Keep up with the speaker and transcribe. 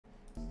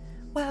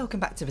Welcome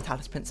back to the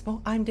Talos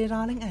Principle. I'm dear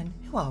darling, and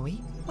who are we?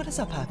 What is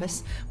our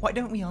purpose? Why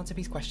don't we answer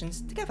these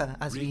questions together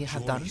as we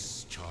have done?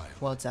 Child,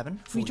 World 7.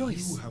 for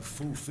Rejoice. You have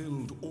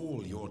fulfilled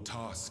all your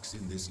tasks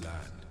in this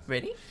land.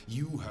 Really?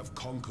 You have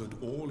conquered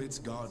all its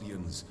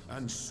guardians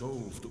and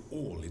solved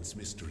all its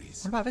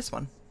mysteries. What about this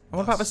one? And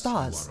what about the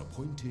stars? You are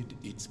appointed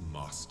its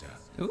master.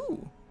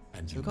 Ooh.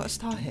 And So we've got a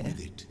star here.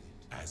 with it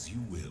as you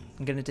will.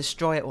 I'm going to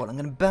destroy it all. I'm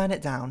going to burn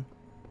it down.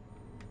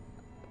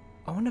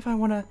 I wonder if I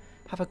want to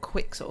have a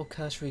quick sort of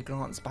cursory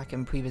glance back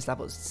in previous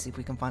levels to see if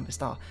we can find the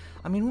star.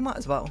 I mean, we might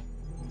as well.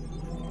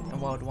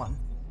 In World 1.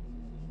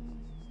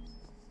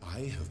 I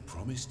have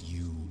promised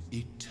you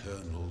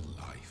eternal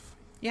life.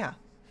 Yeah.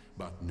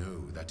 But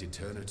know that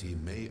eternity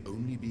may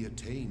only be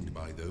attained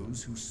by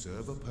those who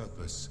serve a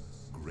purpose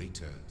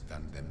greater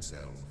than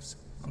themselves.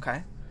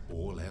 Okay.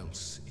 All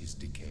else is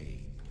decay.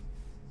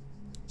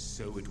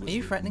 So it was Are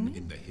you threatening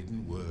written me? in the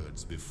hidden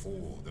words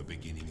before the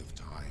beginning of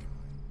time.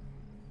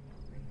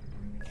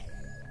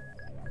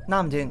 Now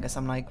I'm doing this,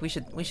 I'm like, we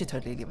should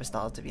totally leave the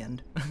stars to the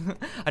end.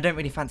 I don't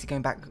really fancy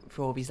going back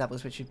through all these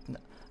levels, which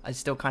I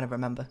still kind of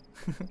remember.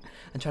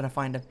 And trying to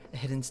find a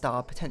hidden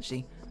star,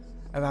 potentially,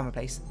 around the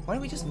place. Why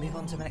don't we just move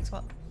on to the next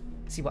one?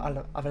 See what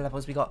other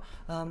levels we got.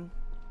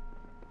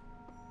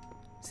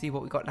 See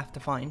what we got left to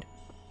find.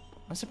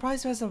 I'm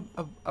surprised there's a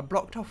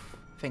blocked off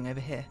thing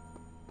over here.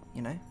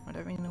 You know, I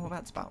don't really know what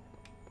that's about.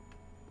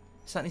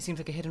 Certainly seems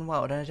like a hidden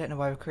world, and I don't know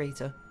why the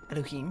creator,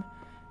 Elohim,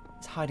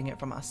 is hiding it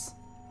from us.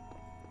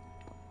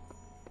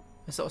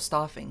 A sort of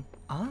star thing.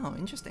 Oh,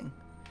 interesting.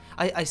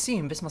 I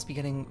assume this must be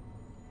getting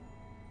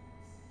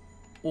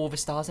all the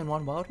stars in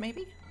one world,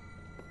 maybe?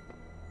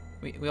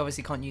 We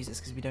obviously can't use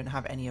this because we don't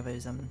have any of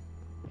those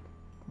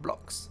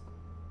blocks.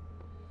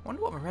 I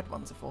wonder what the red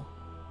ones are for.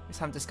 We just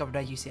haven't discovered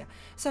their use yet.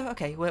 So,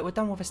 okay, we're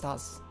done with the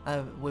stars,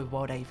 with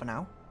World A for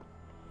now.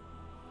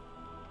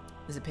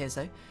 As it appears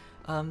so.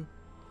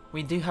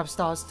 We do have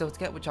stars still to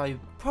get, which I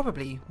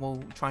probably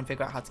will try and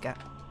figure out how to get.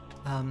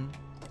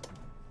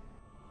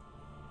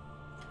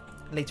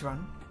 Later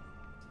on.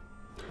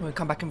 We'll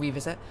come back and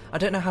revisit. I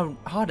don't know how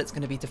hard it's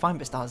going to be to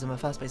find the stars in the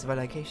first place of a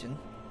location.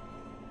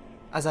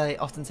 As I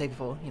often say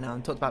before, you know,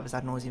 I've talked about this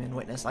ad nauseum in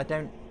Witness, I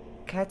don't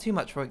care too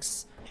much for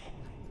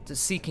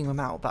seeking them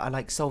out, but I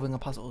like solving the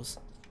puzzles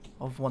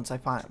of once I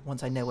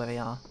know where they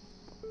are.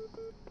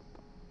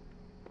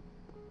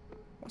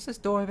 What's this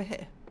door over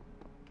here?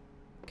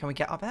 Can we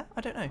get up there?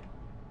 I don't know.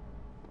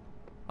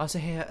 I also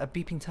hear a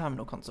beeping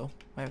terminal console.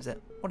 Where is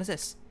it? What is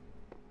this?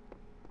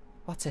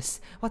 What's this?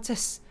 What's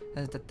this?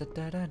 The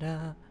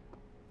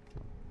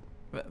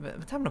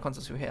terminal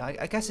consoles through here.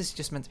 I guess it's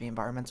just meant to be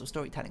environmental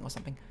storytelling or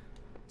something.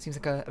 Seems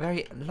like a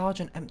very large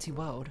and empty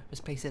world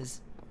this place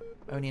is.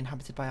 Only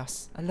inhabited by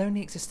us. A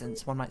lonely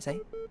existence, one might say.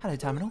 Hello,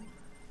 terminal.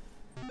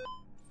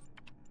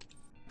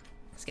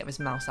 Let's get this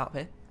mouse out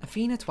here.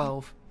 Athena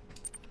 12.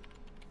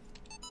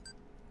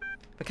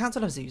 The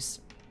Council of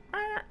Zeus.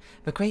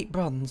 The great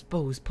bronze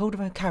bulls pulled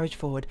their carriage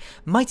forward,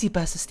 mighty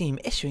bursts of steam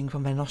issuing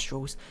from their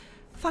nostrils.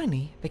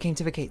 Finally, they came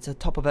to the gates at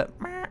the top of it.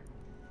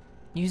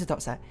 User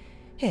dot set.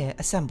 Here,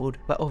 assembled,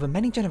 were over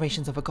many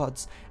generations of the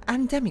gods,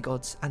 and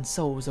demigods, and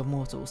souls of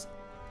mortals.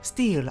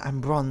 Steel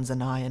and bronze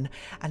and iron,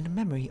 and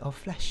memory of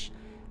flesh.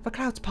 The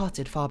clouds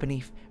parted far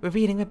beneath,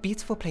 revealing the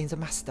beautiful plains of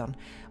Macedon,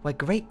 where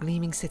great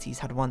gleaming cities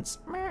had once...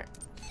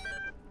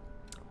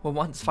 Well,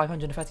 once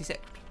 536,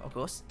 of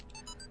course.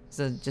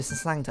 So just a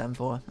slang term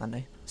for, I don't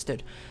know,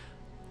 stood.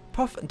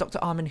 Prof. Dr.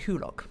 Armin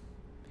Hulock.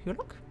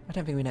 Hulock? I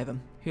don't think we know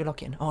them.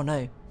 Hulockian. Oh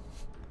no.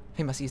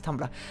 He must use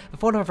Tumblr. The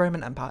fall of the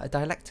Roman Empire, a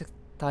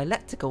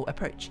dialectical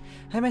approach.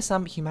 Homo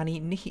sum humani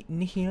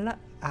nihil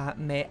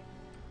me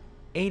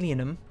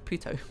alienum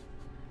puto.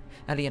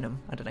 Alienum,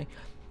 I don't know.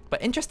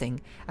 But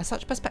interesting, as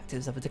such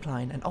perspectives of a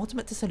decline and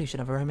ultimate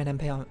dissolution of a Roman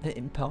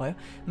Empire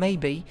may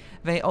be,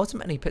 they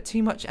ultimately put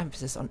too much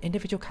emphasis on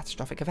individual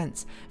catastrophic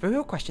events. The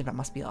real question that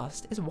must be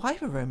asked is why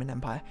the Roman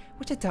Empire,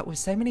 which had dealt with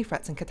so many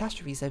threats and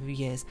catastrophes over the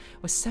years,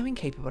 was so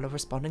incapable of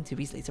responding to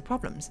these later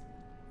problems.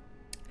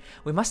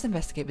 We must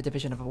investigate the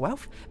division of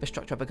wealth, the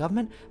structure of the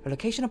government, the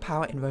location of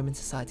power in Roman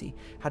society.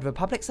 Had the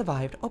Republic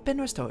survived or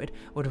been restored,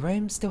 would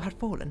Rome still have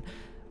fallen?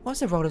 What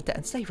was the role of debt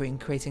and slavery in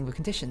creating the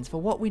conditions for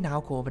what we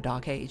now call the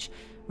Dark Age?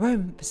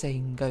 Rome, the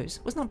saying goes,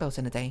 was not built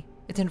in a day.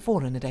 It didn't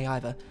fall in a day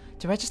either.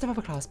 To register for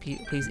the class,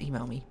 please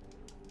email me.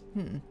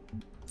 We've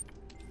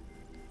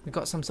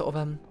got some sort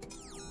of,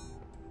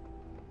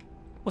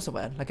 what's the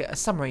word? Like a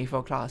summary for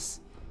a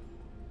class.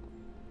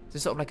 So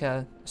sort of like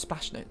a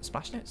splash note.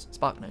 Splash notes?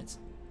 Spark notes.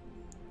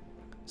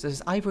 So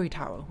there's Ivory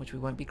Tower, which we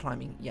won't be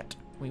climbing yet.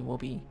 We will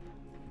be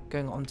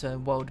going on to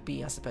World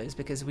B, I suppose,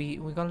 because we're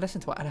going to listen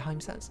to what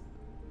Elohim says.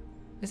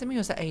 Is it me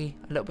or is it a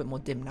little bit more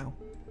dim now?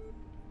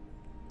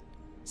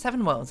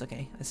 7 worlds,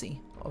 okay, I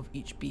see, of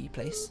each B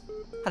place.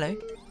 Hello.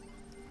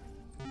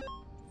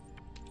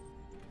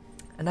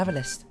 Another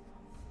list.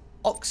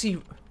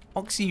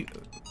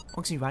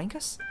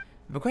 Oxyrhynchus?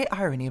 The great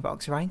irony of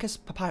Oxyrhynchus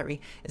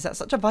papyri is that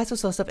such a vital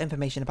source of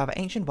information about the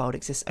ancient world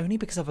exists only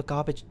because of a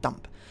garbage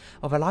dump,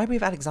 or the Library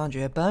of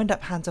Alexandria burned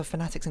up hands of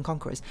fanatics and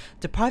conquerors,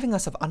 depriving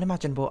us of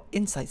unimaginable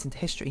insights into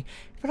history,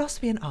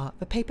 philosophy and art.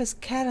 The papers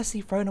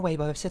carelessly thrown away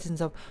by the citizens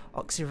of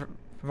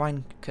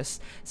Oxyrhynchus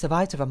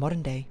survived to the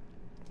modern day.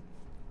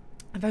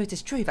 And though it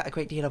is true that a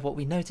great deal of what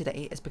we know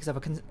today is because of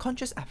the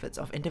conscious efforts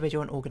of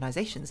individual and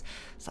organisations,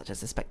 such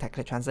as the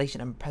spectacular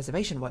translation and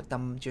preservation work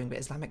done during the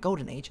Islamic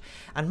Golden Age,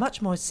 and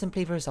much more is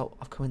simply the result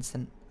of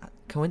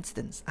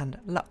coincidence and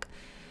luck,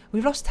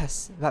 we've lost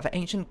tests that the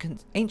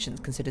ancients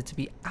considered to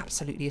be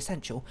absolutely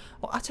essential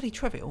or utterly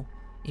trivial.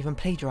 Even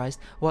plagiarised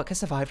work has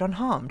survived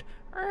unharmed.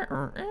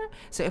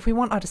 So if we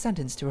want our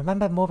descendants to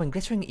remember more than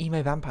glittering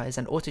emo vampires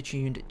and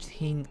auto-tuned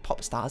teen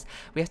pop stars,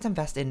 we have to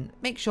invest in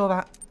make sure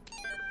that...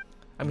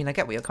 I mean, I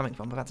get where you're coming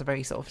from, but that's a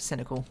very sort of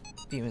cynical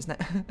view, isn't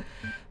it?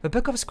 The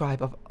Book of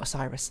Scribe of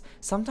Osiris,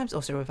 sometimes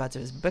also referred to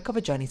as the Book of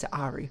a Journey to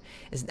Aru,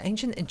 is an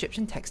ancient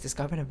Egyptian text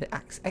describing the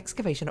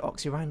excavation of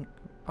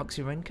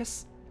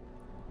Oxyrhynchus.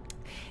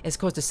 It has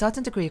caused a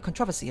certain degree of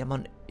controversy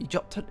among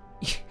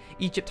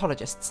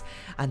Egyptologists,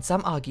 and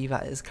some argue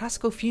that it is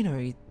classical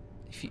funerary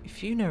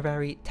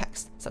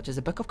text, such as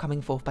a book of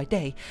coming forth by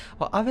day,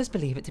 while others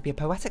believe it to be a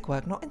poetic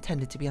work not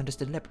intended to be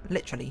understood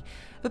literally.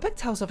 The book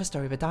tells of a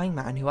story of a dying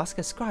man who asks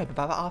a scribe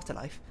about the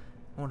afterlife.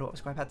 I wonder what the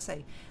scribe had to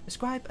say. The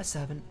scribe, a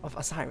servant of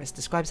Osiris,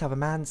 describes how the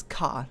man's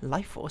Ka,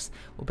 life force,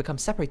 will become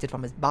separated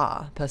from his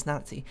Ba,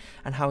 personality,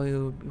 and how he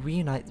will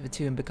reunite the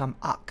two and become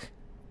Ak,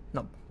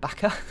 not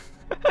Baka.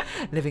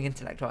 Living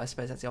intellect, well, I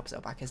suppose that's the opposite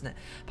of Baka, isn't it?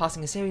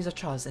 Passing a series of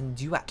trials in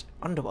Duat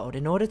underworld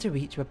in order to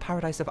reach the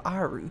paradise of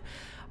Aru.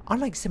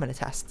 Unlike similar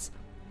text,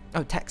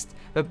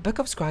 the Book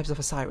of Scribes of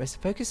Osiris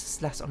focuses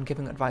less on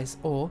giving advice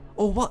or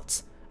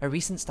what? A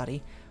recent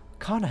study,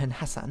 Carnahan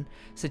Hassan,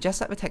 suggests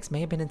that the text may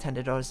have been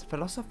intended as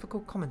philosophical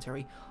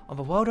commentary on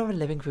the world of the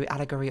living through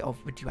allegory of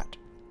the Duat.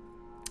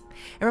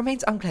 It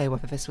remains unclear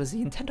whether this was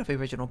the intent of the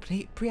original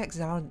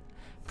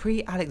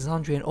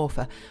pre-Alexandrian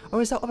author or a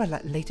result of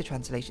a later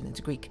translation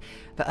into Greek.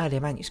 The earlier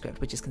manuscript,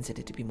 which is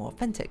considered to be more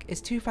authentic,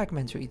 is too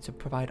fragmentary to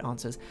provide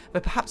answers,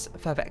 but perhaps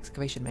further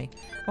excavation may.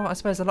 Well, I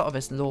suppose a lot of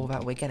this lore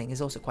that we're getting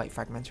is also quite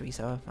fragmentary,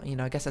 so, you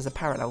know, I guess there's a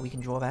parallel we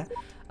can draw there.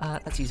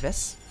 Let's use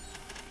this.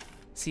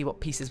 See what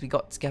pieces we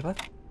got together.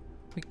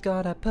 We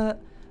gotta put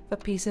the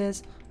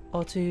pieces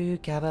all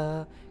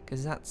together,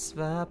 because that's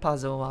the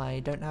puzzle.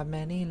 I don't have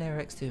many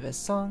lyrics to this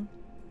song.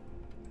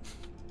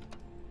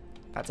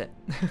 That's it.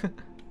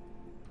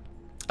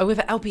 Oh, with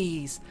the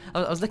LPs!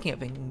 I was looking at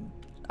things.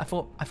 I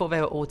thought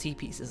they were all T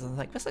pieces. I was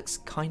like, this looks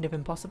kind of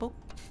impossible.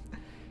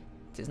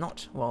 It is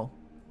not. Well,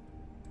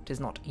 it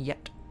is not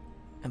yet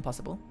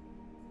impossible.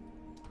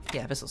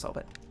 Yeah, this will solve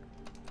it.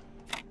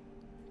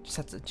 Just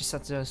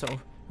had to sort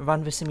of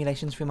run the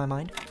simulations through my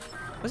mind.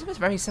 Wasn't this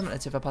very similar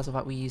to the puzzle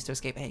that we used to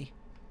escape A?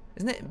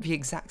 Isn't it the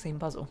exact same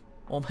puzzle?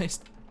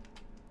 Almost.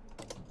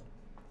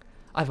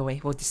 Either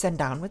way, we'll descend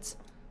downwards.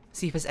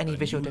 See if there's any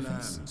visual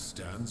difference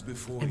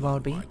in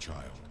world B.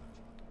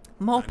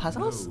 More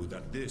puzzles? Know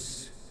that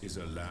this is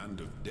a land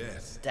of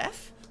death.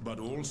 Death? But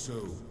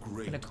also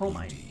great in a coal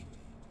mine. beauty.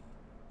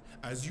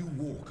 As you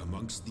walk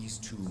amongst these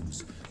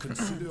tombs,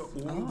 consider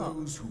all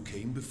those who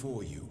came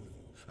before you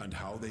and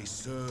how they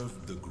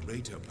served the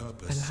greater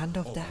purpose the land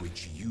of death,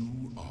 which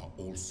you are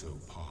also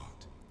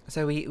part.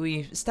 So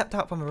we stepped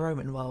out from the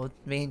Roman world,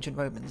 the ancient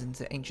Romans,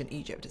 into ancient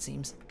Egypt, it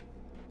seems.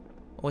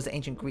 Or was it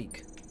ancient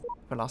Greek?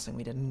 The last thing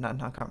we did? No, I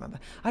can't remember.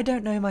 I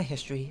don't know my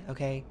history,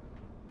 okay?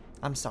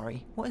 I'm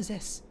sorry. What is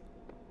this?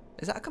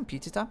 Is that a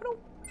computer terminal?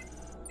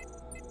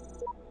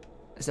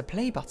 There's a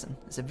play button.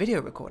 There's a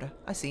video recorder.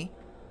 I see.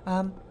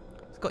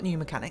 It's got new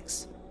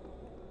mechanics.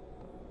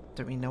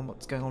 Don't really know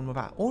what's going on with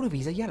that. All of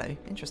these are yellow.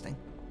 Interesting.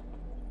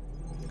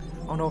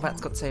 I don't know what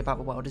that's got to say about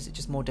the world. Is it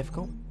just more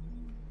difficult?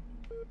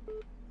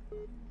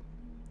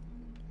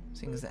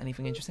 Seeing is there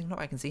anything interesting? Not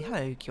I can see.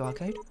 Hello, QR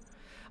code.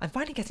 I'm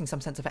finally getting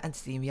some sense of an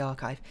entity in the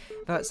archive,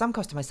 though at some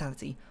cost to my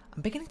sanity.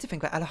 I'm beginning to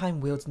think that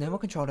Elohim wields no more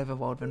control over the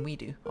world than we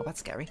do. Oh, that's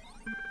scary.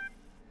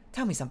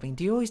 Tell me something,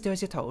 do you always do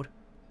as you're told?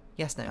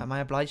 Yes, no, am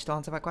I obliged to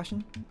answer that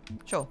question?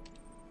 Sure.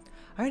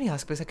 I only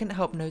ask because I couldn't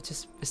help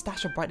notice the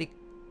stash of brightly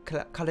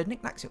coloured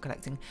knickknacks you're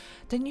collecting.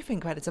 Don't you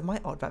think that it's a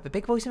mite odd that the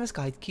big voice in the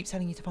sky keeps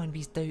telling you to find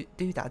these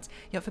doodads,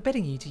 yet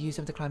forbidding you to use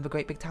them to climb the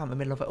great big tower in the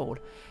middle of it all?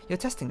 You're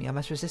testing me, I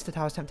must resist the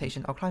tower's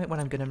temptation. I'll climb it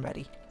when I'm good and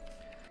ready.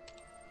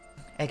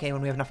 Okay,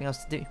 when we have nothing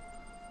else to do.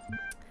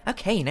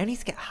 Okay, no need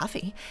to get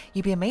huffy.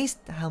 You'd be amazed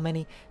how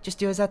many just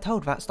do as they're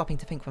told without stopping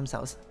to think for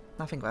themselves.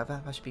 Nothing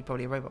whatever, that should be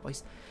probably a robot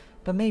voice.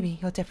 But maybe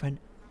you're different.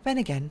 Then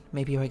again,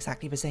 maybe you're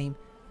exactly the same.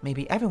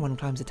 Maybe everyone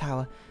climbs a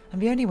tower,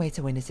 and the only way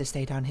to win is to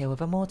stay down here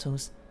with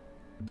immortals.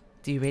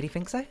 Do you really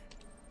think so?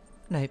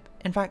 Nope.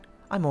 In fact,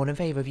 I'm all in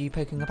favour of you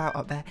poking about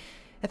up there,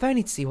 if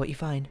only to see what you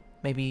find.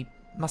 Maybe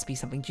must be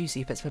something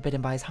juicy if it's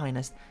forbidden by His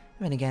Highness.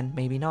 Then again,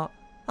 maybe not.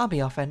 I'll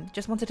be off then.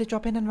 Just wanted to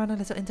drop in and run a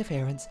little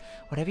interference.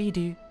 Whatever you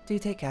do, do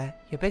take care.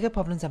 You're bigger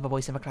problems than the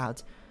voice in the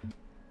clouds.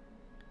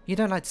 You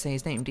don't like to say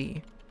his name, do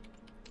you?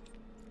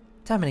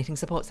 Terminating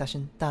support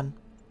session. Done.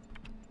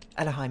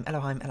 Elohim,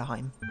 Elohim,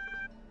 Elohim.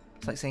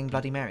 It's like saying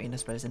Bloody Mary and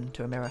explosion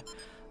into a mirror.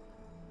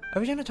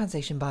 Original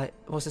translation by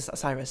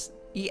Cyrus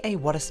E.A.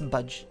 Wallace and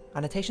Budge.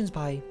 Annotations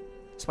by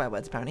swear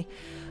words apparently.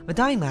 The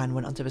dying man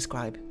went on to a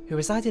scribe who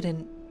resided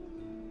in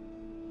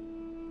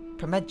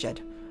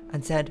Promedjed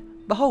and said,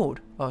 "Behold,"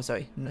 oh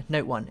sorry,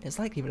 note 1, it's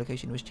likely the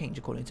location was changed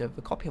according to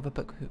the copy of a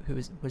book who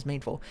was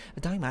made for.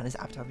 The dying man is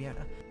Avatar of the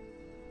owner.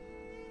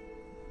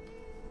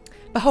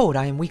 "Behold,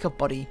 I am weak of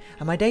body,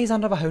 and my days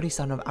under the holy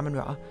sun of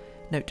Amun-Ra."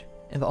 Note,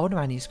 in the older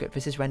manuscript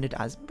this is rendered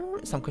as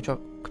some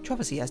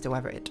controversy as to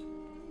whether it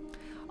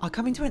are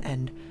coming to an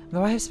end.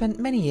 Though I have spent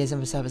many years in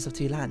the service of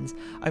 2 lands,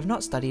 I have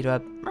not studied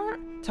a...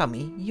 Tell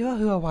me, you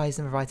who are wise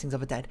in the writings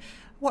of the dead,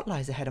 what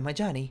lies ahead of my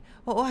journey?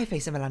 What will I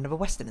face in the land of the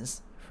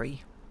Westerners?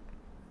 3.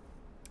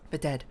 The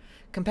dead.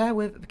 Compare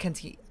with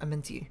Kenti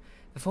Amentiu,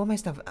 the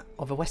foremost of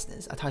the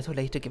Westerners, a title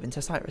later given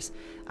to Cyrus,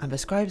 and the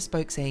scribe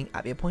spoke saying,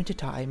 at the appointed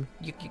time,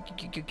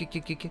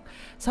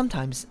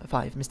 sometimes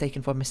 5,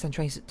 mistaken for a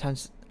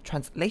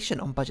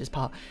mistranslation on Budge's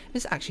part.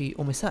 This is actually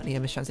almost certainly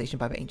a mistranslation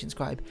by the ancient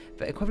scribe.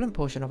 The equivalent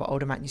portion of our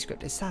older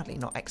manuscript is sadly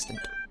not extant.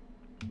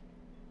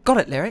 Got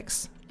it,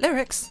 lyrics?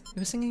 Lyrics?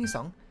 You were singing a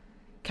song?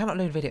 Cannot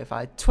load video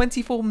file.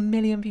 24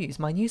 million views.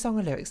 My new song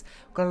and lyrics.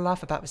 Gotta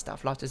laugh about this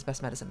stuff. Laughter's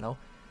best medicine, lol.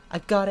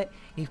 I've got it,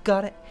 you've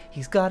got it,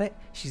 he's got it,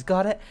 she's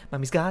got it,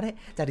 mummy's got it,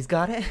 daddy's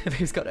got it,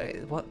 baby's got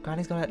it, what?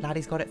 Granny's got it,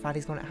 laddie's got it,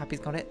 fatty's got it,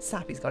 happy's got it,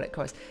 sappy's got it, of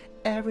course.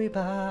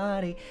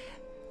 Everybody,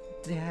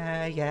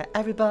 yeah,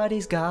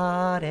 everybody's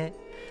got it.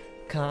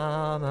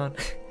 Come on.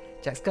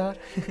 Jack's got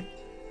it.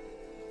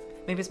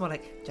 Maybe it's more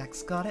like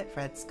Jack's got it,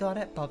 Fred's got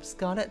it, Bob's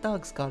got it,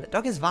 Dog's got it.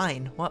 Dog is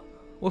Vine. What?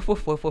 Woof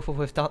woof woof woof woof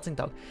woof. Dancing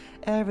dog.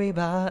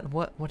 Everybody.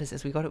 What is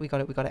this? We got it. We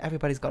got it. We got it.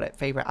 Everybody's got it.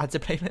 Favorite adds a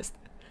playlist.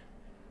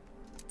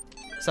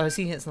 So I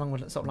see it's along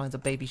with sort of lines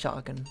of Baby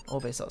Shark and all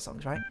those sort of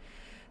songs, right?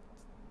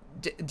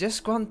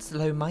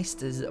 Disgruntled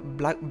Meister's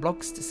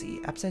blogs to see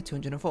episode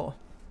 204.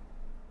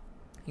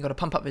 You got to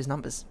pump up those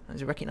numbers,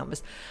 those rookie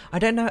numbers. I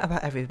don't know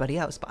about everybody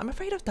else, but I'm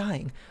afraid of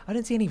dying. I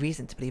don't see any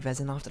reason to believe there's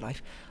an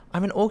afterlife.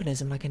 I'm an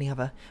organism like any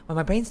other. When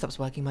my brain stops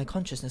working, my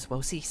consciousness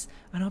will cease,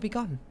 and I'll be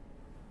gone.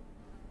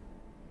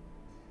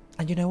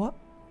 And you know what?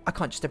 I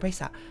can't just embrace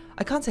that.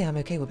 I can't say I'm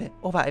okay with it,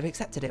 or that I've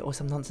accepted it, or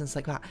some nonsense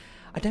like that.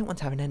 I don't want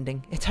to have an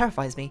ending. It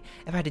terrifies me.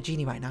 If I had a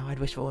genie right now, I'd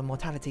wish for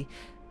immortality.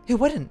 Who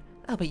wouldn't?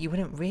 Oh, but you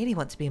wouldn't really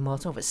want to be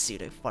immortal, as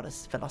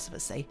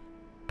pseudo-philosophers say.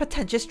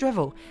 Pretentious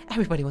drivel.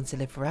 Everybody wants to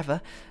live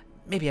forever.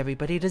 Maybe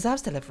everybody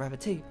deserves to live forever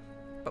too.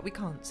 But we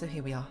can't, so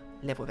here we are.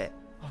 Live with it.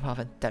 Or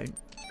rather, don't.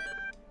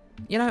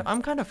 You know,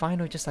 I'm kind of fine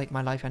with just like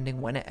my life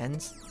ending when it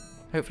ends.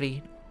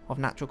 Hopefully of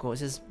natural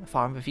causes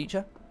far in the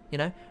future. You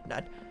know?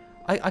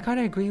 I kind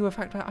of agree with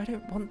the fact that I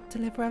don't want to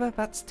live forever.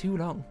 That's too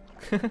long.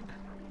 I'm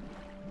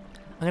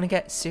going to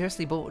get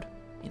seriously bored,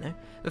 you know?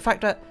 The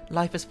fact that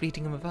life is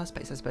fleeting in the first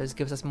place, I suppose,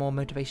 gives us more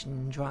motivation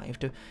and drive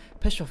to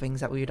push for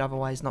things that we would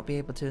otherwise not be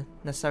able to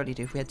necessarily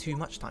do if we had too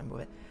much time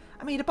with it.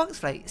 I mean, a box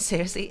flight.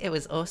 Seriously, it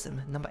was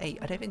awesome. Number 8.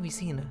 I don't think we've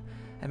seen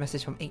a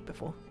message from 8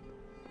 before.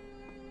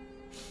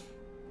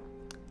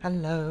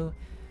 Hello.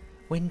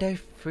 Window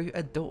through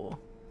a door.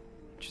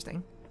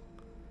 Interesting.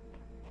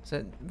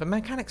 So the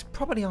mechanics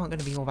probably aren't going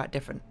to be all that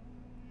different.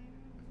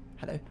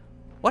 Hello.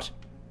 What?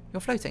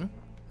 You're floating?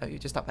 Oh, you're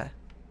just up there.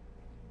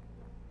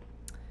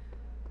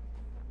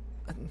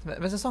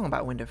 There's a song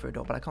about a window through a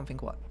door, but I can't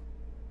think what.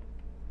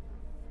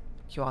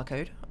 QR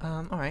code.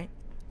 Alright.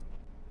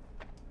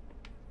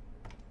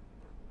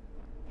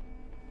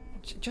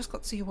 Just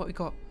got to see what we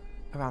got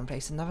around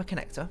place. Another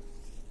connector.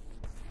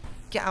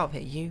 Get out of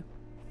here, you.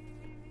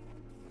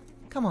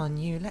 Come on,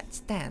 you.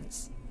 Let's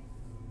dance.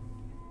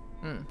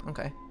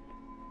 Okay.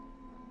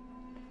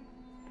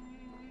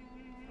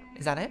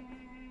 Is that it?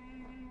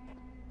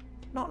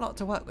 Not a lot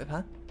to work with,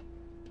 huh?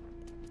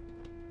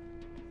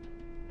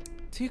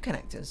 2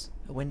 connectors,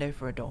 a window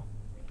for a door.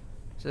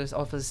 So this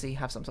obviously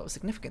have some sort of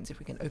significance if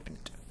we can open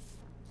it.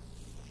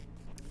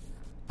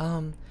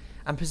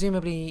 And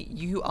presumably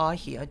you are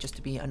here just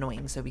to be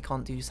annoying, so we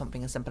can't do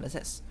something as simple as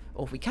this.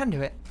 Or if we can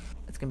do it,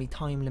 it's going to be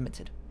time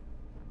limited.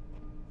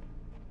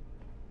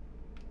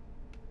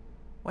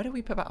 Why did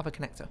we put that other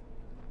connector?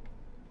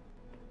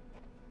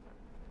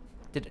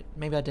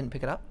 Maybe I didn't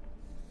pick it up?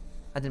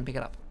 I didn't pick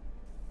it up.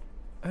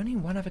 Only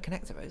one other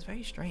connector, though. It's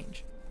very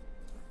strange.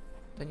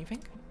 Don't you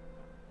think?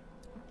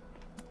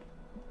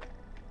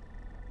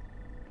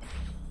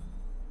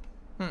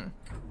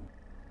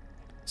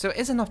 So it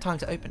is enough time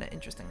to open it,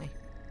 interestingly.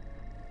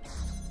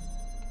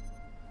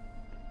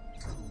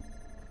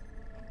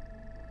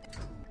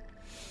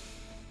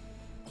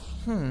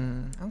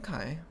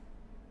 Okay.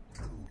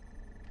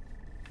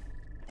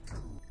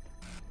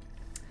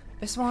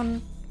 This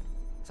one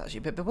is actually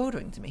a bit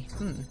bewildering to me.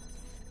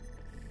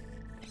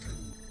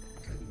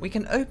 We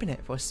can open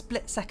it for a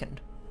split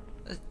second.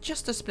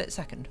 Just a split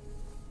second.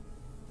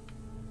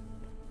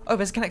 Oh,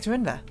 there's a connector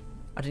in there.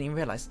 I didn't even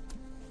realise.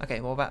 Okay,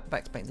 well that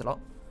explains a lot.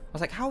 I was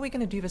like, how are we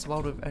going to do this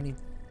world with only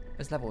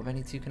this level with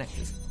only 2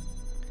 connectors?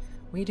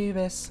 We do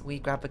this, we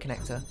grab the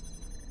connector.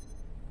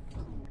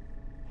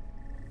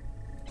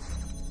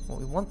 What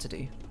we want to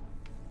do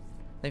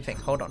Let me think.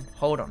 Hold on.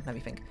 Hold on. Let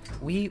me think.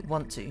 We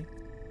want to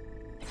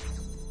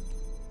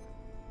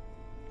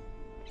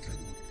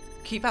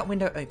keep that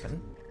window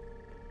open.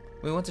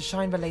 We want to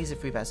shine the laser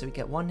through there, so we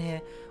get one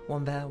here,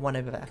 one there, one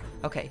over there.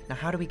 Okay, now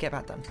how do we get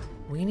that done?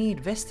 We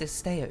need this to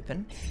stay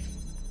open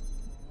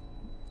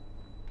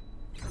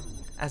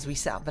as we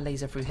set up the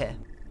laser through here.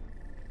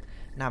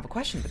 Now the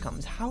question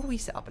becomes, how do we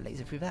set up a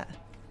laser through there?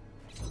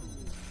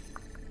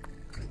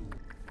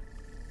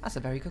 That's a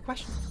very good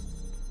question.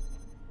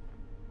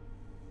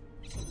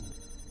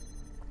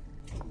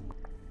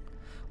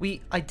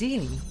 We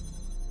ideally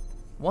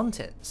want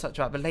it such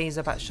that the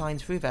laser that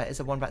shines through there is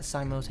the one that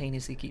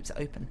simultaneously keeps it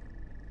open.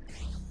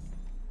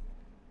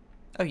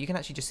 Oh, you can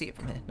actually just see it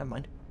from here. Never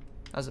mind.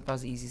 That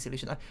was the easy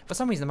solution. For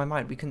some reason in my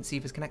mind we couldn't see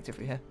this connector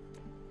through here.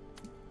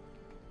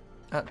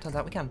 Turns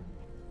out we can.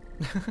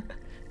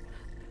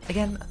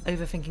 Again,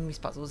 overthinking these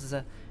puzzles is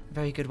a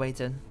very good way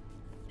to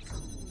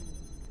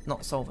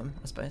not solve them,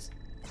 I suppose.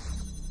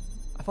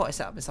 I thought I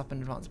set this up in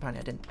advance,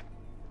 apparently I didn't.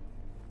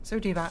 So we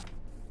do that.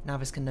 Now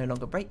this can no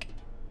longer break.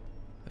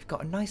 We've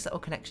got a nice little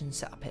connection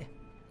set up here.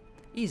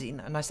 Easy,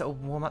 a nice little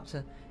warm up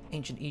to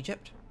ancient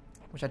Egypt,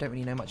 which I don't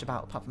really know much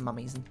about apart from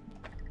mummies and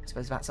I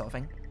suppose that sort of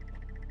thing.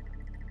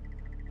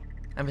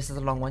 And this is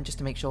a long one just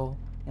to make sure,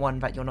 one,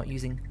 that you're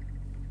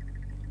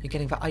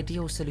getting the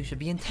ideal solution,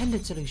 the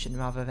intended solution,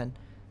 rather than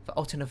the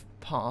alternate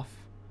path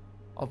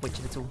of which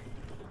little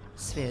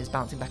spheres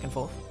bouncing back and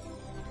forth.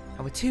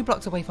 And we're 2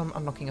 blocks away from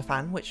unlocking a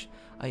fan, which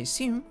I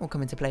assume will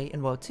come into play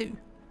in World 2.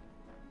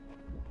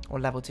 Or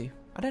Level 2.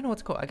 I don't know what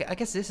to call it. I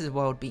guess this is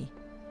World B.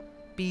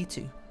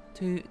 B2.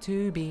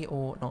 2B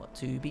or not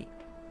 2B?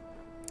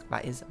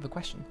 That is the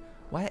question.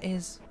 Where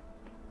is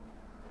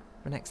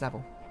the next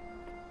level?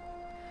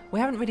 We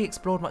haven't really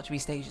explored much of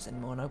these stages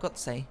anymore, and I've got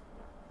to say...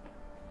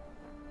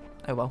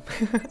 Oh well.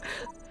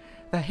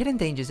 The hidden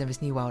dangers in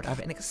this new world have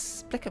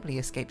inexplicably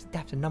escaped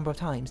death a number of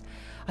times.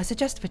 I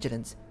suggest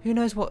vigilance. Who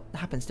knows what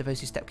happens to those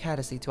who step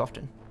carelessly too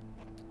often?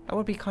 That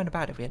would be kind of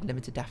bad if we had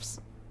limited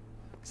deaths.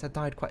 Because I've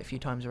died quite a few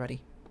times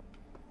already.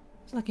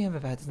 It's looking over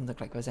there, doesn't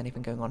look like there's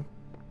anything going on.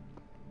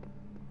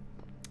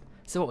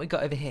 So what we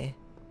got over here?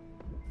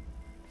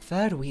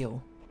 Third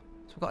wheel.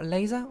 So we've got a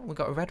laser, we've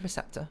got a red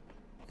receptor.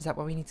 Is that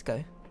where we need to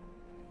go?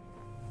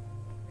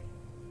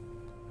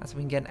 That's so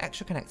we can get an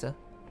extra connector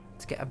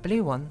to get a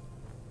blue one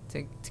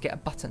to get a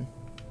button.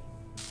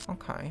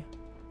 Okay.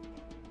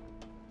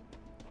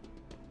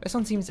 This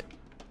one seems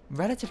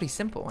relatively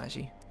simple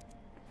actually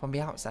from the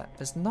outset.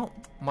 There's not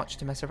much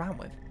to mess around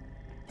with.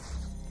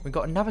 We've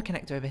got another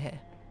connector over here.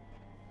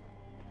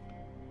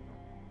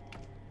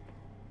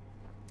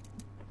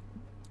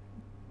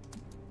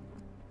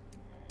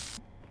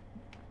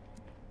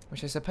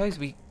 Which I suppose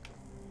we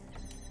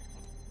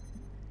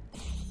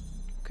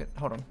could...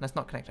 Hold on, let's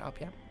not connect it up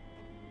yet.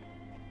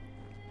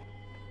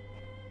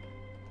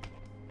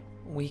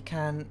 We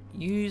can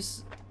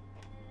use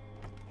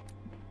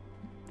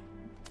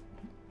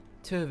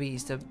 2 of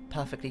these to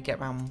perfectly get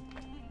around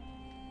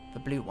the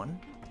blue one.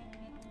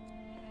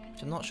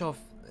 Which I'm not sure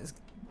if is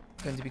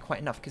going to be quite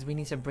enough because we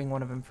need to bring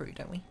one of them through,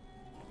 don't we?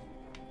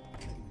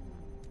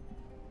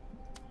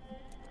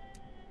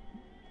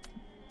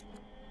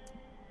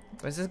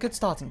 This is a good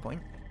starting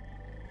point.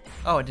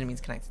 Oh, I didn't mean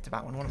to connect it to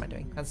that one. What am I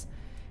doing? That's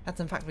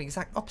in fact the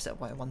exact opposite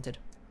of what I wanted.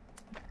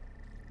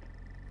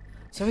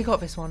 So we got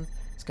this one.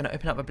 It's going to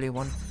open up the blue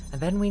one. And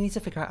then we need to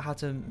figure out how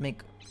to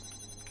make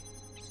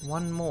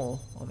one more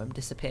of them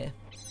disappear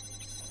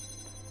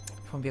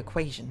from the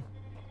equation.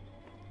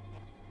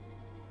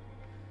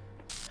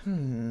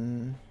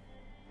 Hold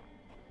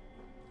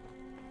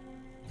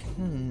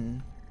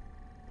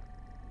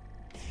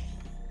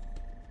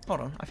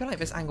on. I feel like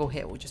this angle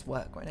here will just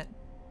work, won't it?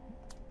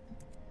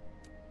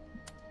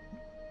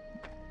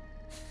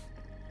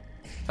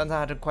 Turns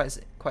out I had quite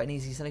an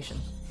easy solution.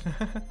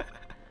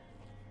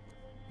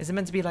 Is it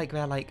meant to be like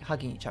they're like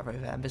hugging each other over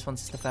there and this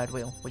one's just the third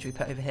wheel, which we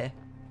put over here?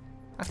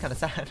 That's kind of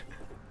sad.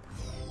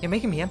 You're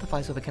making me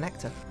empathise with a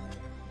connector.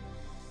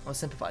 Or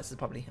sympathise is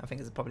probably, I think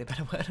is probably a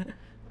better word.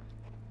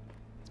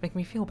 It's making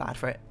me feel bad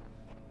for it.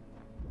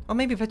 Or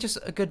maybe they're just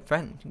a good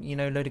friend, you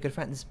know, load of good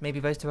friends.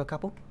 Maybe those two are a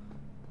couple.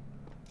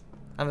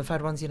 And the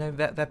third one's, you know,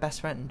 their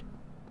best friend.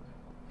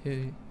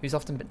 Who's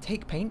often been,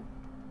 take paint?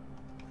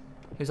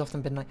 Who's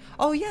often been like,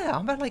 oh yeah,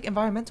 I'm about like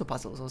environmental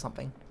puzzles or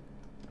something.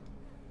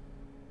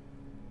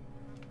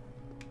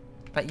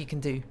 That you can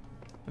do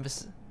with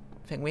this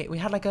thing. We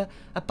had like a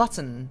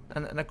button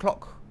and a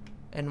clock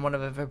in one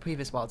of the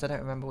previous worlds. I don't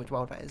remember which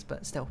world that is,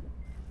 but still.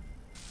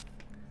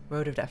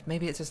 Road of Death.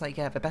 Maybe it's just like,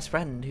 yeah, the best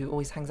friend who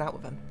always hangs out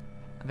with them.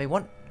 And they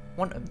want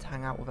them to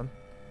hang out with them.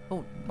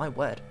 Oh, my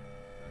word.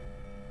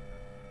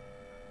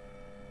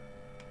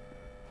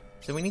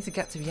 So we need to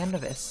get to the end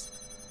of this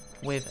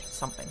with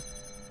something.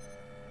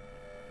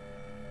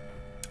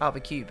 Oh, the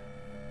cube.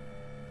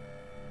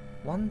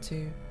 1,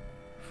 2,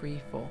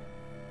 3, 4.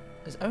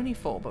 There's only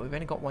 4, but we've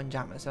only got 1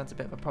 jammer, so that's a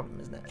bit of a problem,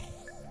 isn't it?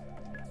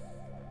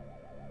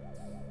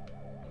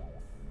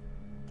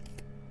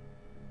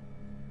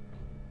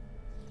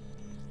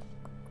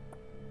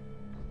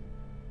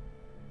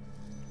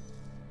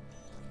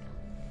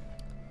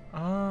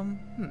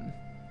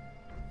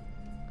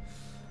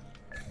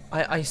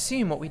 I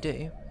assume what we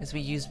do is we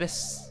use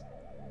this.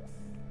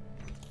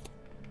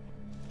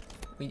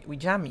 We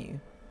jam you.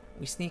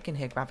 We sneak in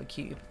here, grab a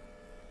cube.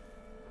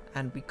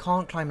 And we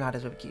can't climb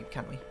ladders with a cube,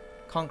 can we?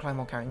 Can't climb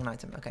while carrying an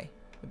item. Okay.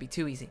 It'd be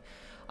too easy.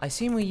 I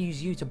assume we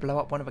use you to blow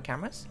up one of the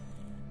cameras.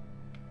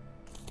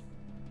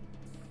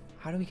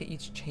 How do we get you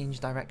to change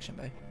direction,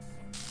 Bo?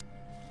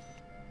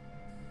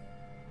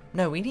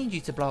 No, we need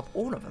you to blow up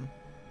all of them.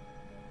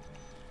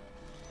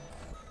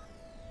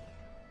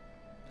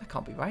 That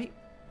can't be right.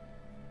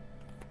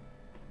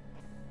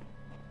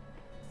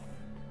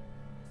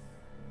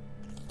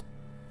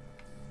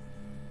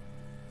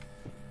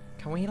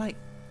 Can we, like,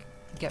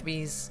 get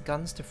these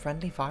guns to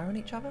friendly fire on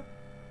each other?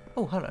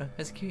 Oh, hello.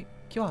 There's a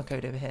QR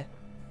code over here.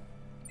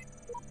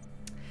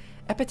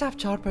 Epitaph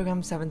Child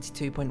Program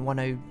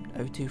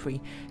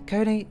 72.10023.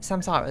 Code 8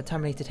 Samsara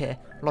terminated here.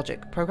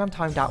 Logic. Program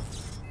timed out.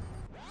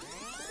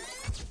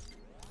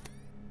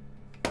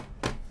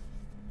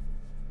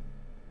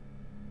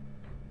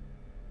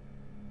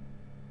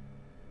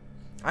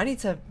 I need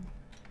to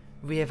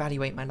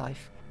reevaluate my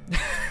life.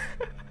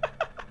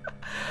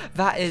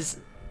 That is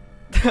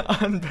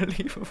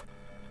unbelievable.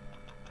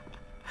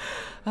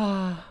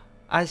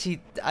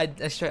 Actually, I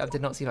straight up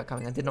did not see that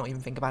coming. I did not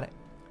even think about it.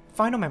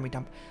 Final memory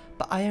dump.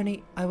 But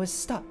I was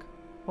stuck.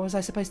 What was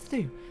I supposed to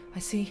do? I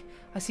see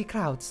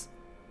clouds.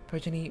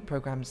 Progeny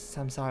programs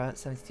Samsara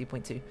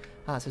 72.2.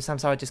 So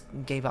Samsara just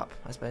gave up,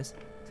 I suppose.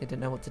 They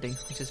didn't know what to do,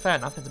 which is fair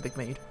enough. It's a big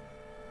mood.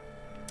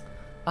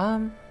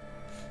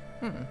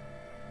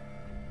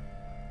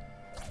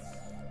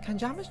 Can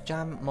jammers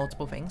jam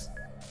multiple things?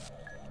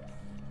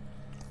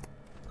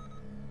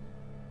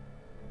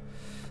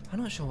 I'm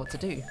not sure what to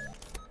do.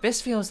 This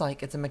feels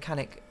like it's a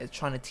mechanic it's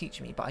trying to teach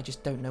me, but I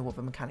just don't know what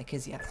the mechanic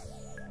is yet.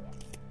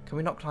 Can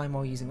we not climb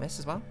while using this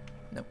as well?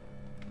 Nope.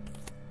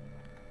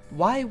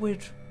 Why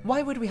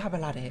would we have a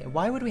ladder here?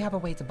 Why would we have a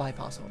way to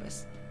bypass all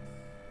this?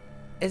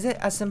 Is it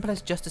as simple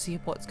as just to see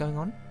what's going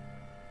on?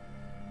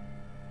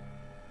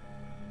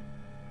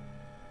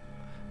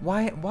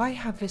 Why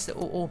have this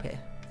little orb here?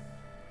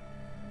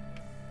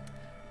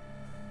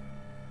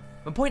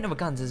 The point of the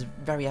guns is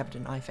very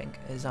evident, I think,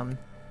 is to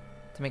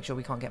make sure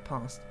we can't get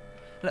past.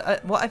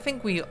 What I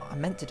think we are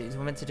meant to do is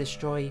we're meant to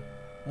destroy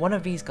one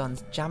of these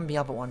guns, jam the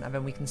other one, and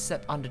then we can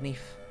slip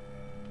underneath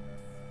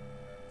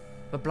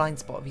the blind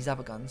spot of these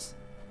other guns.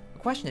 The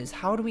question is,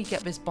 how do we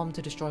get this bomb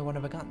to destroy one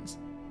of the guns?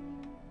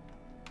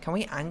 Can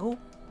we angle?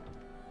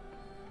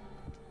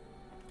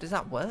 Does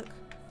that work?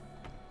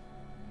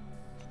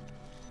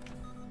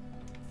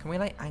 Can we,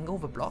 like, angle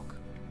the block?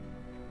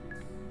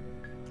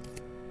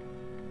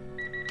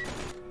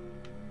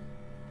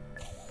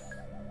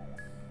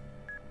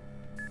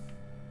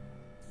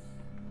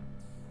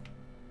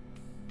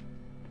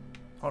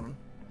 Hold on.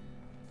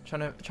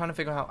 Trying to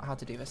figure out how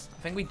to do this.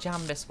 I think we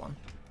jam this one.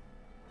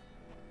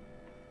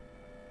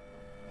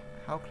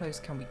 How close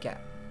can we get?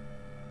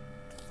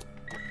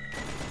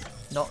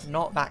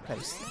 Not that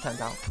close, it turns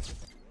out.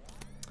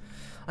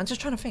 I'm just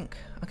trying to think.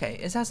 Okay,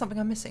 is there something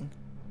I'm missing?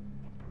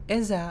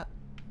 Is there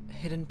a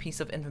hidden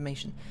piece of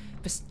information?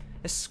 This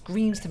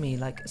screams to me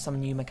like some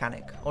new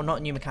mechanic. Or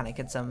not new mechanic,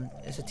 it's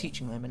a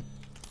teaching moment.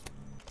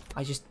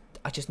 I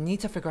just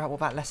need to figure out what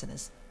that lesson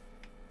is.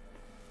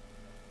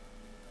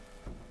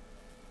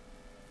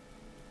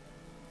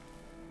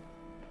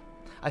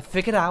 I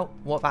figured out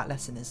what that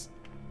lesson is.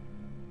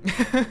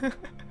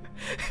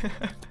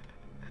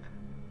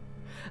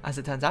 As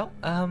it turns out.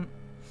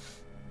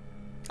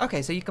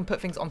 Okay, so you can put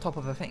things on top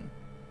of a thing,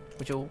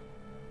 which will,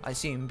 I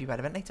assume, be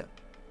relevant later.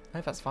 I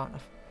hope that's far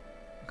enough.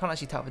 I can't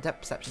actually tell. The depth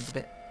perception's a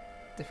bit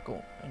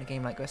difficult in a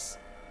game like this.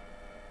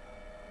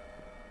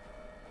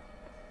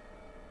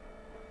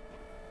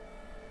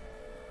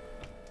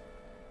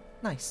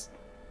 Nice.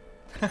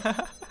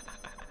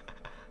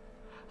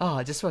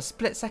 Oh, just for a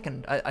split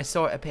second, I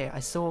saw it appear.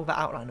 I saw the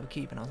outline of a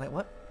cube and I was like,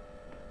 what?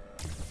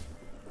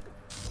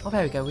 Oh,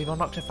 there we go. We've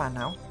unlocked a fan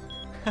now.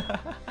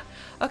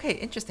 Okay,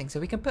 interesting. So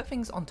we can put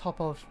things on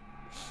top of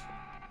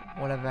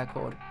whatever they're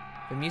called.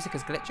 The music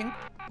is glitching.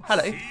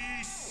 Hello.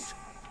 Cease.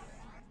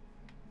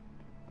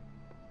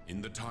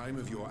 In the time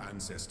of your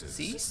ancestors,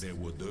 there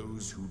were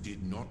those who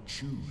did not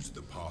choose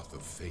the path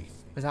of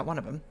faith. Was that one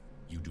of them?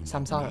 You do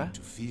Samsara? not need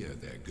to fear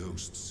their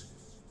ghosts.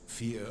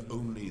 Fear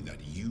only that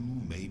you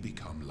may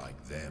become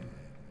like them.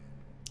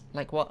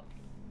 Like what?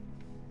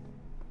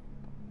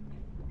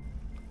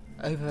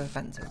 Over the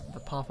fence, the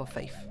path of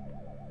faith.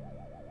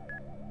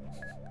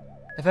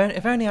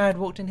 If only I had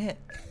walked in here,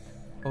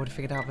 I would have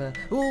figured out the...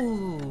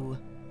 Ooh!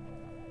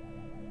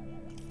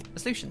 A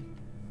solution.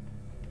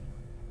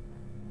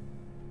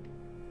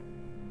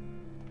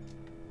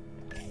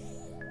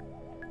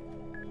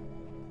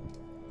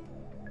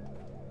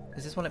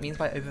 Is this what it means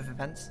by over the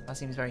fence? That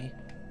seems very...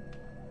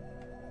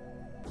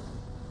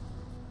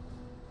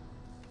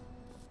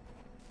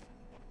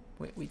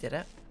 We did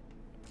it.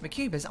 The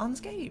cube is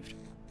unscathed.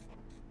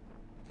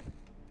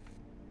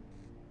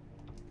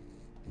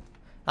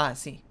 Ah, I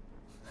see.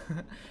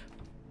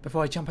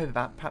 Before I jump over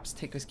that, perhaps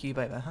take this cube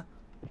over, huh?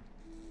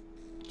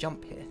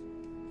 jump here.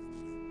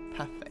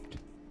 Perfect.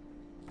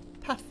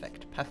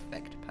 Perfect,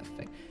 perfect,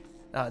 perfect.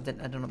 I did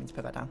not mean to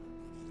put that down.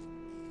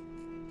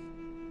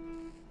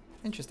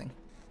 Interesting.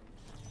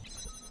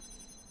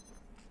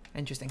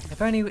 Interesting.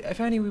 If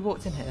only we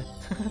walked in here.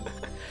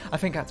 I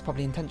think that's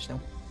probably intentional.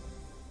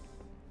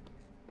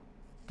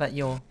 But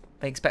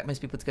they expect most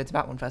people to go to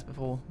that one first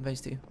before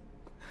those two.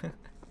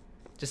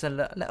 Just a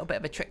little bit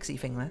of a tricksy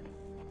thing there.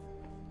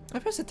 I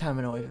press a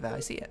terminal over there.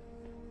 I see it.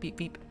 Beep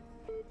beep.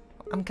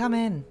 I'm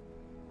coming.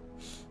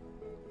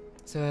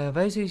 So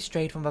those who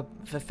strayed from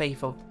the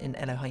faith in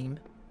Elohim.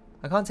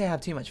 I can't say I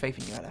have too much faith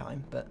in you,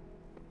 Elohim, but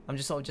I'm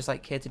just sort of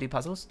like here to do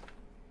puzzles.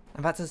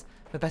 And that's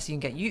the best you can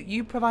get.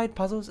 You provide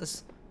puzzles.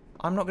 As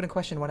I'm not going to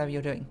question whatever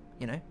you're doing.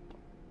 You know.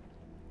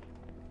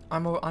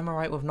 I'm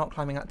alright with not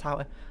climbing that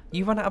tower.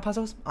 You run out of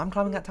puzzles. I'm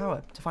climbing that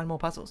tower to find more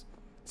puzzles.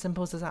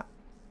 Simple as that.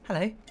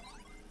 Hello.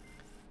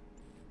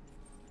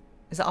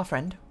 Is that our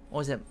friend,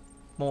 or is it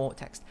more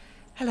text?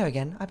 Hello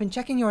again. I've been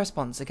checking your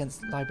response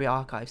against library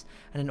archives,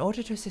 and in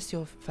order to assist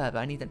you further,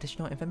 I need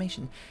additional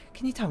information.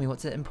 Can you tell me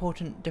what's the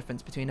important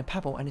difference between a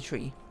pebble and a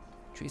tree?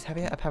 A tree's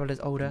heavier, a pebble is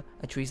older,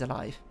 a tree's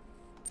alive.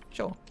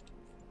 Sure.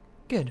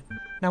 Good.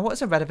 Now, what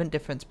is a relevant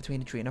difference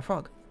between a tree and a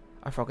frog?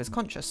 A frog is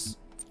conscious.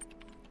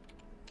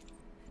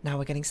 Now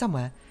we're getting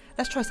somewhere.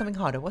 Let's try something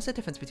harder. What's the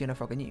difference between a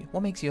frog and you?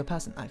 What makes you a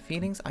person? I have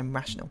feelings. I'm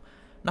rational.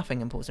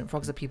 Nothing important.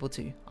 Frogs are people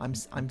too.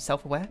 I'm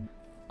self-aware.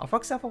 Are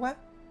frogs self-aware?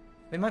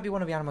 They might be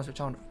one of the animals which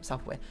aren't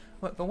self-aware.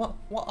 But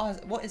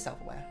what is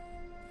self-aware?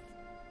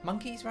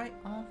 Monkeys, right?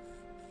 Are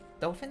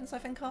dolphins, I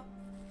think, are.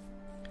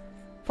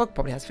 Frog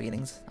probably has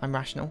feelings. I'm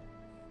rational.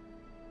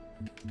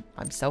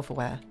 I'm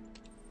self-aware.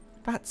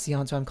 That's the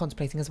answer I'm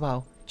contemplating as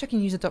well.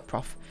 Checking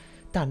user.prof.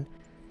 Done.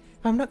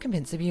 But I'm not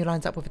convinced the view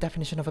lines up with the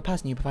definition of a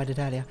person you provided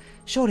earlier.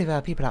 Surely there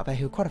are people out there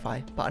who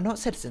qualify, but are not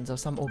citizens of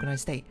some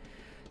organised state.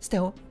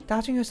 Still,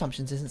 doubting your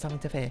assumptions isn't something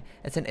to fear.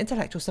 It's an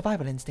intellectual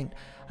survival instinct.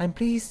 I'm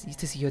pleased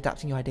to see you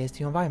adapting your ideas to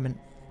your environment.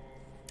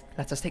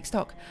 Let us take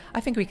stock.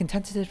 I think we can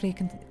tentatively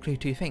conclude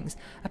two things.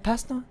 A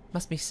person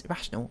must be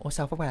rational or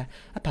self-aware.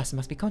 A person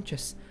must be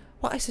conscious.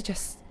 What I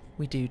suggest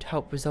we do to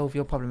help resolve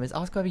your problem is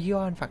ask whether you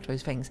are in fact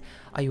those things.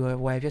 Are you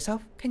aware of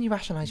yourself? Can you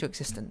rationalise your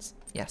existence?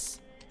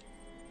 Yes.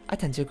 I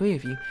tend to agree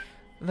with you.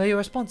 Though your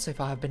response so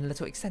far have been a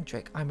little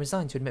eccentric, I'm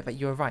resigned to admit that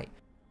you are right.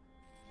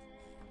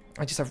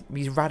 I just have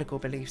these radical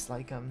beliefs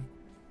like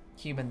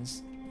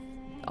humans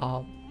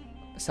are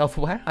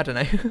self-aware. I don't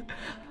know.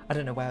 I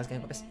don't know where I was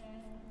going with this.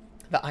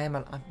 But I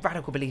have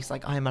radical beliefs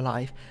like I am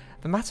alive.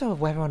 The matter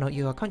of whether or not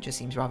you are conscious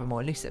seems rather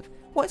more elusive.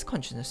 What is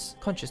consciousness?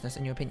 Consciousness,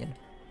 in your opinion?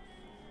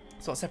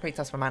 It's what separates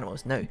us from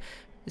animals. No.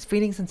 It's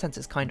feelings and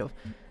senses, kind of.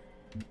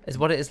 Is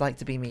what it is like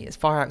to be me. It's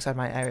far outside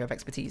my area of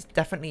expertise.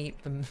 Definitely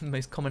the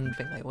most common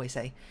thing I always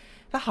say.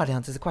 That hardly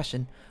answers the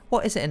question.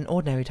 What is it in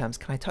ordinary terms?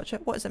 Can I touch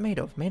it? What is it made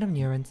of? Made of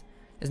neurons.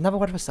 It's another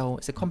word for soul.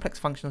 It's a complex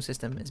functional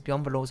system. It's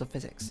beyond the laws of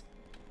physics.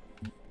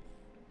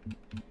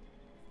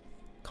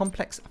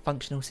 Complex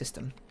functional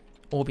system.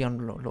 All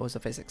beyond the laws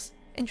of physics.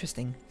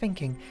 Interesting.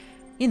 Thinking.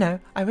 You know,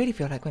 I really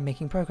feel like we're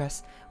making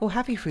progress. We'll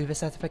have you through the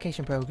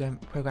certification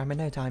program in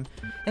no time.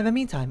 In the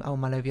meantime, I'll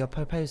mull over your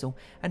proposal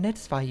and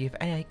notify you if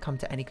I come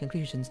to any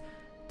conclusions.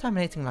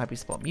 Terminating library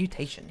support.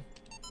 Mutation.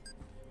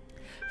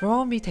 For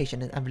all,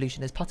 mutation and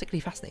evolution is particularly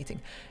fascinating.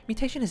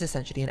 Mutation is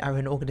essentially an error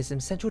in an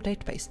organism's central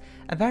database.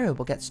 A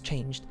variable gets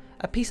changed.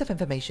 A piece of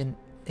information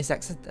is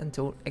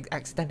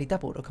accidentally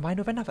doubled or combined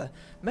with another.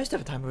 Most of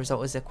the time the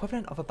result is the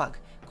equivalent of a bug,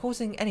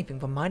 causing anything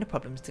from minor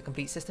problems to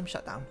complete system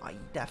shutdown, i.e.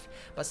 death.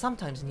 But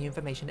sometimes new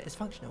information is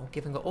functional,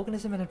 giving the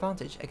organism an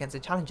advantage against the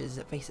challenges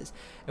it faces,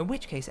 in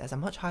which case it has a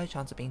much higher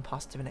chance of being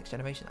passed to the next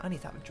generation. I need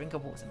to have a drink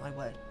of water, my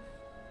word.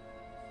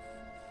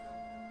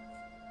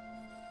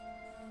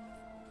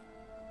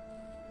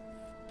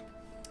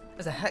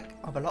 There's a heck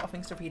of a lot of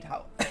things to read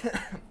out.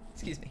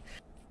 Excuse me.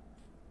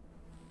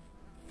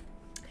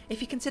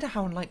 If you consider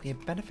how unlikely a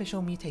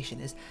beneficial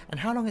mutation is and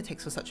how long it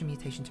takes for such a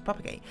mutation to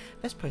propagate,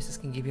 this process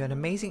can give you an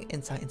amazing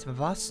insight into the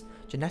vast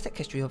genetic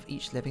history of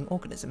each living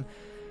organism.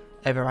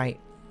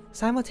 Overright.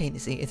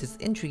 Simultaneously, it is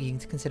intriguing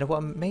to consider what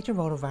a major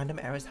role of random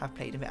errors have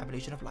played in the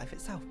evolution of life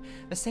itself.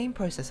 The same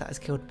process that has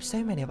killed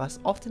so many of us,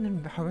 often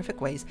in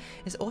horrific ways,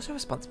 is also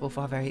responsible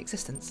for our very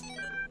existence.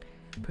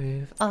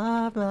 Proof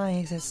of my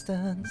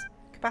existence.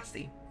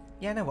 Capacity.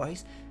 Yeah, no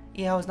worries.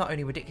 EL is not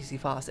only ridiculously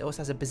fast, it also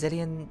has a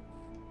bazillion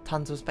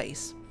tons of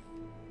space.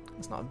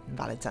 That's not a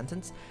valid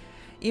sentence.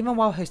 Even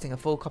while hosting a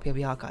full copy of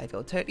the archive,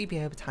 it'll totally be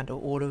able to handle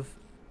all of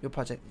your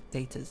project's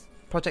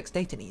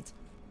data needs.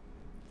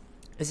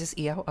 Is this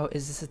EL? Oh,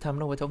 is this the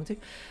terminal we're talking to?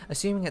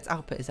 Assuming its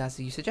output is as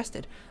you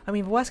suggested. I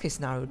mean, the worst case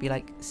scenario would be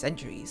like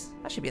centuries.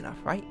 That should be enough,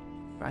 right?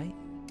 Right?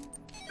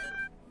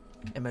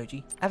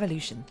 Emoji.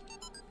 Evolution.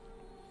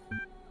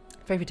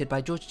 Favorited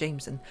by George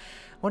Jameson.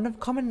 One of the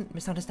common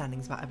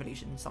misunderstandings about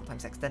evolution,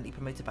 sometimes accidentally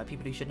promoted by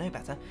people who should know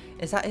better,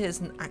 is that it is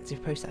an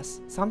active process.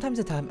 Sometimes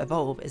the term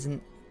evolve is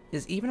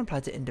even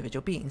applied to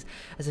individual beings,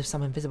 as if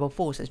some invisible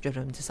force has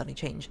driven them to suddenly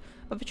change.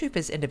 But the truth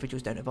is,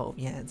 individuals don't evolve.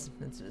 Yeah, it's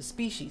a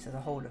species as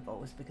a whole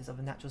evolves because of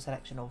the natural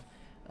selection of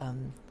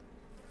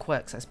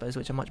quirks, I suppose,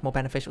 which are much more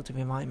beneficial to the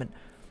environment.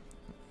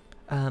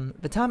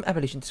 The term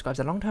evolution describes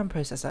a long-term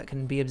process that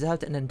can be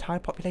observed in an entire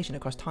population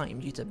across time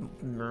due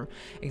to,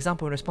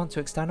 example, in response to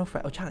external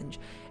threat or challenge.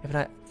 If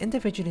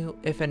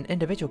an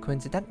individual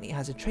coincidentally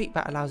has a trait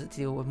that allows it to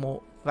deal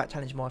with that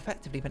challenge more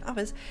effectively than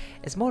others,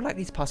 it's more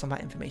likely to pass on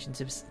that information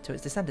to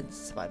its descendants,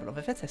 survival of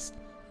the fittest.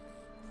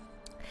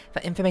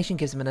 That information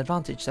gives them an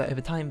advantage, so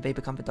over time they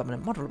become the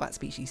dominant model of that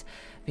species.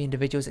 The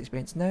individuals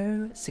experience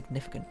no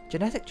significant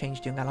genetic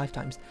change during their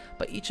lifetimes,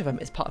 but each of them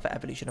is part of the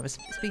evolution of a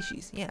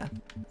species. Yeah.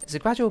 It's a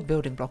gradual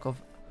building block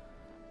of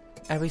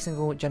every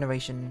single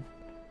generation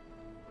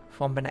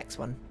from the next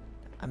one,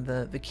 and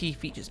the key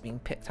features being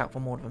picked out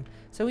from all of them.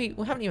 So we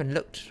haven't even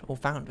looked or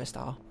found the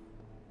star,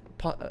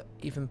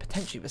 even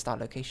potentially the star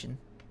location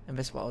in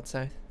this world,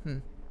 so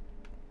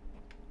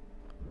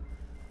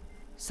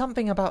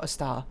something about a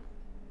star.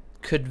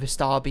 Could the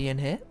star be in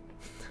here?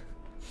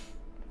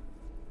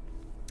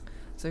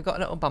 So we've got a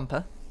little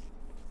bumper.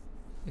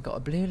 We've got a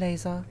blue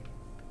laser.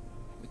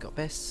 We've got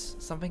this.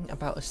 Something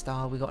about a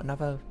star. We've got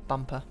another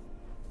bumper.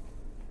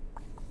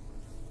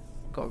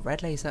 We've got a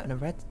red laser and a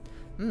red...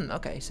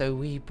 okay, so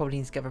we probably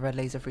need to get a red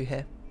laser through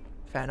here.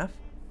 Fair enough.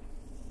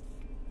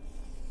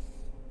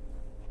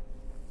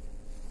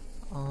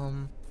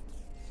 Can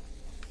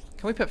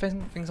we put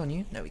things on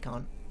you? No, we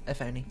can't.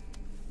 If only.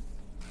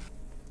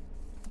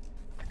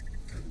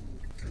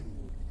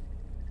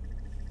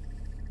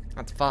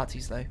 That's far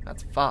too slow.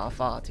 That's far,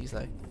 far too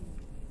slow.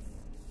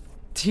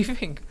 Do you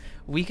think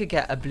we could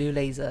get a blue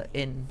laser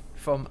in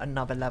from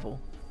another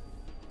level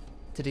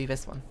to do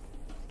this one?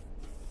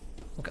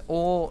 Okay,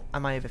 or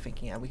am I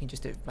overthinking it? We can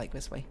just do it like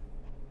this way.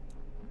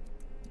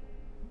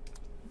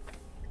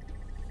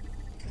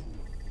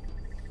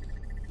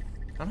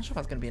 I'm not sure if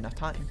that's going to be enough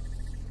time.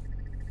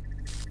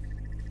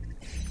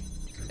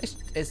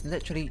 It's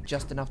literally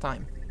just enough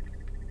time.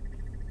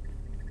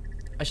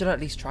 I should have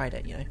at least tried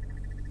it, you know.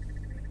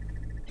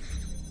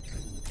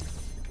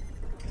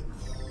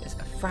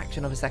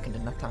 Fraction of a second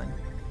enough time,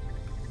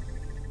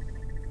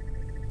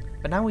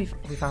 but now we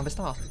found a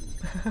star.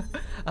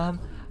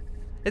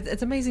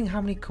 It's amazing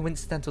how many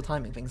coincidental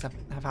timing things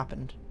have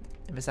happened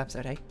in this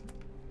episode, eh?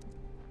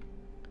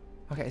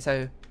 Okay,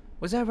 so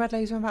was there a red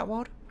laser in that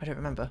world? I don't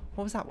remember.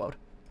 What was that world?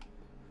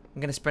 I'm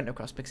gonna sprint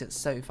across because it's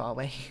so far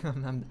away.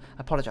 I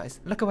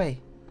apologise. Look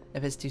away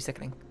if it's too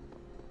sickening.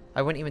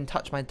 I wouldn't even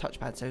touch my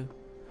touchpad, so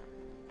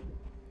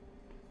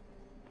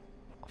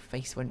our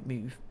face won't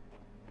move.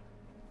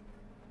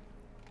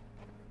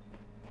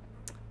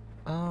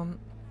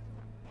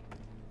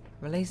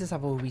 The lasers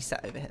have all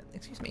reset over here.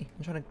 Excuse me,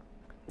 I'm trying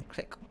to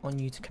click on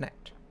you to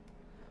connect.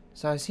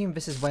 So I assume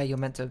this is where you're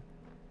meant to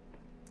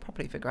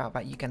properly figure out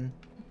that you can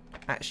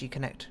actually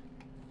connect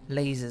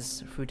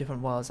lasers through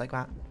different worlds like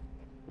that.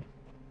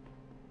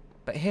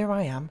 But here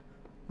I am,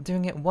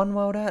 doing it one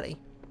world early.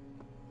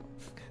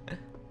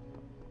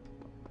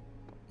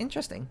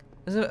 Interesting.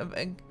 There's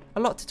a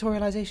lot of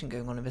tutorialization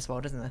going on in this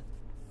world, isn't there?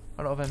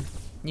 A lot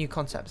of new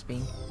concepts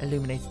being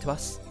illuminated to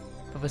us.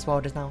 But this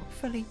world is now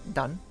fully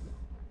done.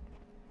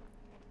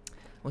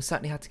 We'll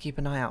certainly have to keep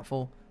an eye out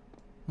for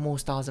more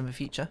stars in the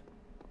future.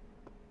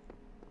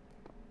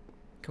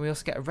 Can we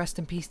also get a rest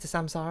in peace to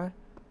Samsara,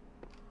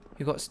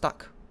 who got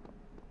stuck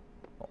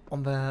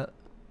on the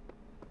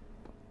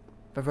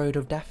road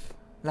of death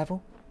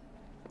level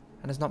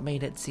and has not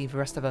made it to see the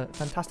rest of the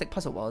fantastic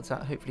puzzle worlds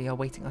that hopefully are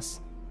awaiting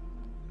us.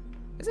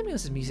 Isn't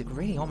Mios' music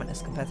really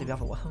ominous compared to the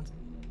other worlds?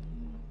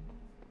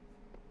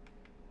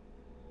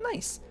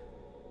 Nice.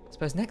 I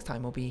suppose next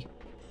time we'll be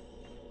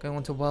going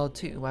on to World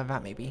 2, wherever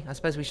that may be. I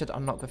suppose we should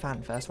unlock the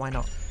fan first, why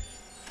not?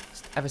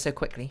 Just ever so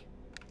quickly.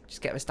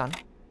 Just get this done.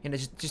 You know,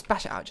 just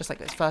bash it out, just like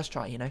this. First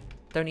try, you know.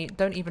 Don't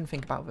even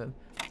think about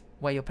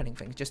where you're putting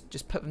things.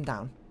 Just put them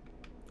down.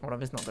 Or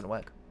it's not going to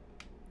work.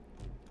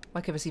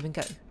 Why could this even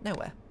go?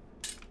 Nowhere.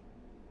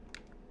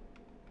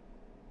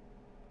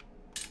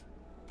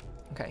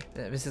 Okay,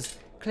 this is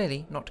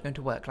clearly not going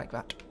to work like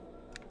that.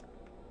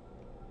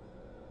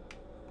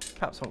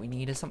 Perhaps what we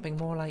need is something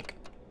more like...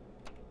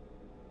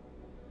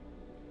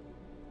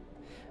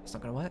 It's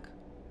not going to work.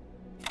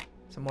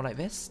 So more like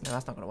this? No,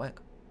 that's not going to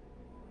work.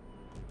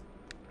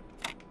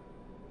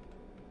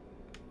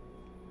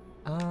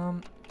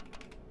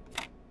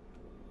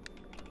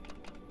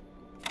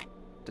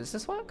 Does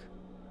this work?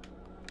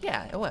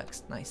 Yeah, it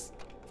works. Nice.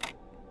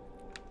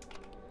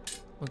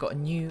 We've got a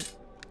new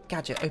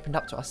gadget opened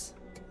up to us.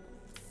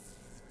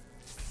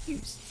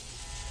 Use.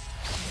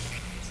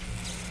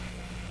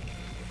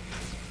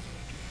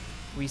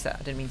 Reset.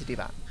 I didn't mean to do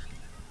that.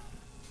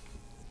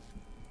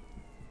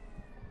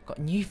 Got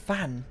a new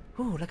fan.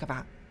 Ooh, look at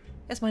that.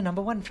 It's my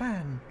 #1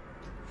 fan.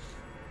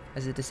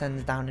 As it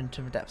descends down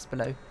into the depths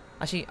below.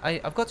 Actually,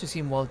 I've got to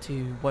assume World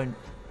 2 won't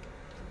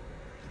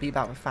be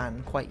about the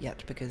fan quite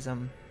yet, because that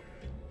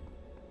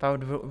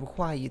would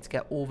require you to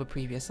get all the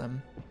previous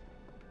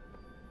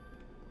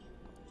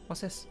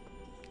what's this?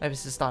 Oh,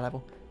 this is a star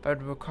level. That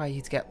would require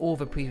you to get all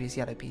the previous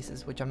yellow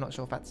pieces, which I'm not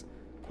sure if that's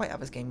quite how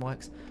this game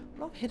works.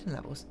 A lot of hidden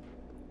levels.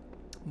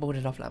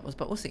 Boarded off levels,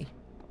 but we'll see.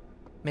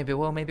 Maybe it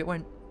will, maybe it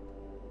won't.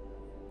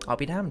 I'll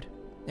be damned.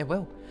 It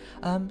will.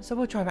 So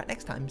we'll try that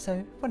next time.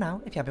 So for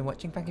now, if you have been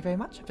watching, thank you very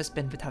much. For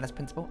Spin for Talos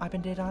Principle, I've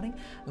been Dear Darling.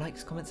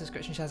 Likes, comments,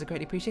 subscription, shares are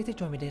greatly appreciated.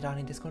 Join me Dear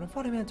Darling Discord and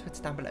follow me on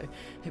Twitter down below.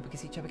 Hope we can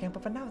see each other again,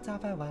 but for now it's our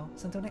farewell.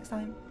 So until next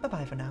time, bye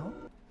bye for now.